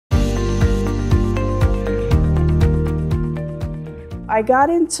I got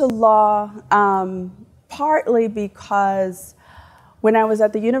into law partly because when I was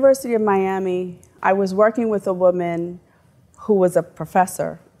at the University of Miami, I was working with a woman who was a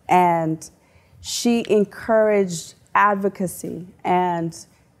professor, and she encouraged advocacy and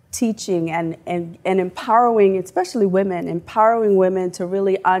teaching and empowering, especially women, empowering women to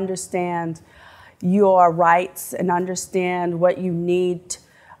really understand your rights and understand what you need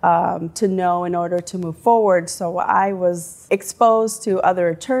to know in order to move forward. So I was exposed to other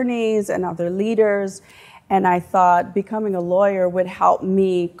attorneys and other leaders, and I thought becoming a lawyer would help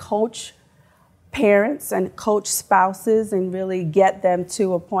me coach parents and coach spouses and really get them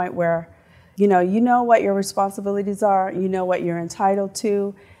to a point where you know what your responsibilities are, you know what you're entitled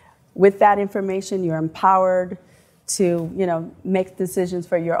to. With that information, you're empowered to make decisions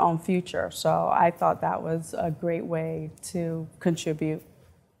for your own future. So I thought that was a great way to contribute.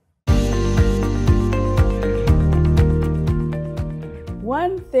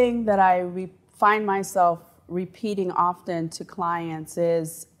 One thing that I find myself repeating often to clients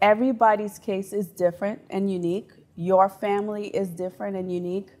is everybody's case is different and unique. Your family is different and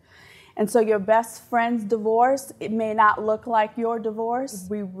unique. And so your best friend's divorce, it may not look like your divorce.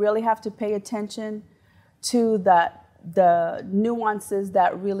 We really have to pay attention to the nuances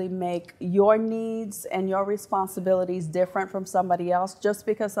that really make your needs and your responsibilities different from somebody else. Just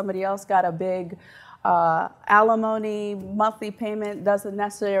because somebody else got a big alimony monthly payment doesn't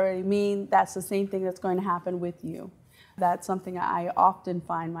necessarily mean that's the same thing that's going to happen with you. That's something I often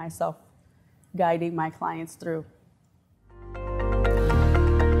find myself guiding my clients through.